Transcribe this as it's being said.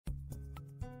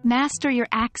Master your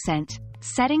accent,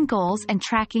 setting goals and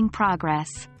tracking progress.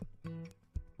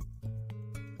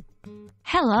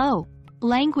 Hello,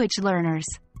 language learners.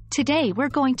 Today we're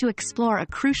going to explore a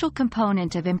crucial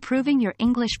component of improving your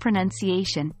English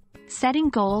pronunciation, setting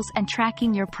goals and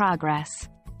tracking your progress.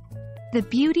 The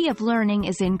beauty of learning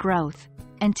is in growth,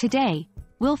 and today,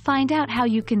 we'll find out how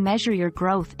you can measure your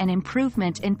growth and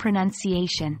improvement in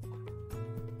pronunciation.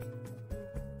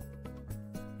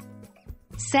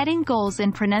 Setting goals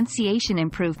in pronunciation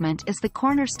improvement is the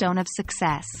cornerstone of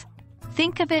success.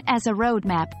 Think of it as a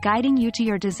roadmap guiding you to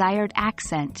your desired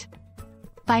accent.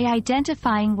 By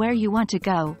identifying where you want to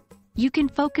go, you can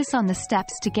focus on the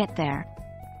steps to get there.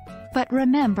 But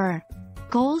remember,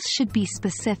 goals should be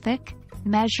specific,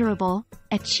 measurable,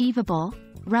 achievable,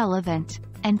 relevant,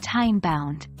 and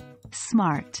time-bound.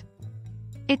 Smart.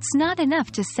 It's not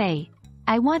enough to say,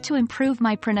 "I want to improve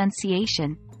my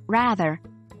pronunciation." Rather,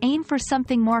 aim for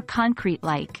something more concrete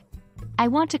like, "I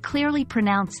want to clearly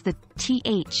pronounce the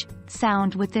th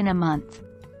sound within a month."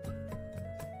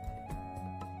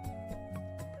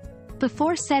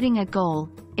 Before setting a goal,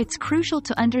 it's crucial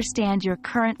to understand your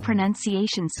current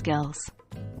pronunciation skills.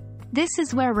 This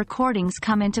is where recordings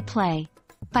come into play.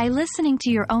 By listening to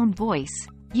your own voice,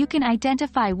 you can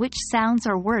identify which sounds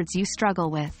or words you struggle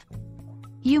with.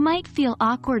 You might feel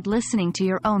awkward listening to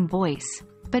your own voice,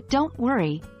 but don't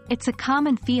worry, it's a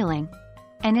common feeling,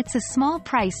 and it's a small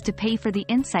price to pay for the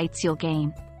insights you'll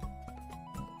gain.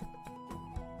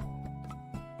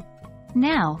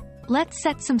 Now, let's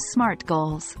set some SMART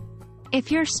goals.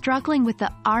 If you're struggling with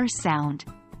the R sound,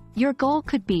 your goal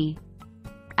could be,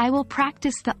 "I will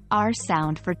practice the R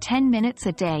sound for 10 minutes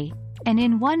a day, and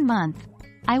in 1 month,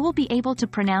 I will be able to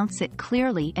pronounce it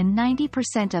clearly in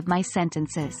 90% of my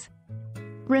sentences."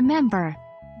 Remember,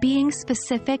 being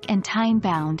specific and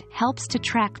time-bound helps to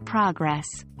track progress,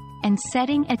 and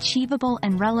setting achievable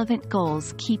and relevant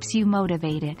goals keeps you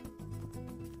motivated.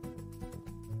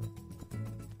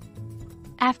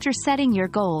 After setting your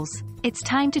goals, it's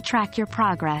time to track your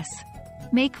progress.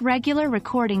 Make regular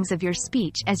recordings of your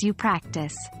speech as you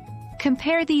practice.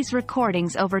 Compare these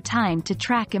recordings over time to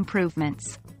track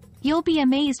improvements. You'll be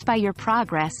amazed by your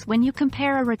progress when you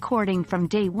compare a recording from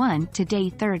day 1 to day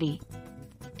 30.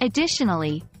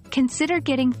 Additionally, consider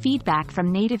getting feedback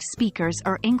from native speakers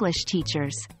or English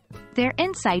teachers. Their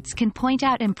insights can point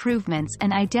out improvements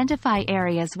and identify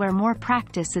areas where more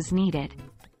practice is needed.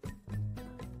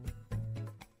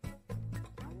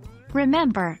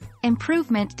 Remember,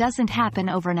 improvement doesn't happen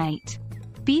overnight.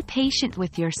 Be patient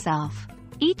with yourself.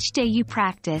 Each day you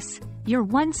practice, you're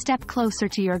one step closer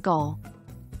to your goal.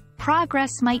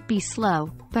 Progress might be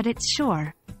slow, but it's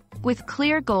sure. With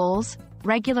clear goals,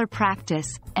 regular practice,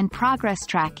 and progress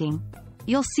tracking,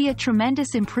 you'll see a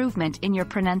tremendous improvement in your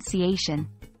pronunciation.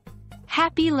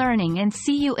 Happy learning and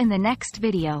see you in the next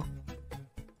video.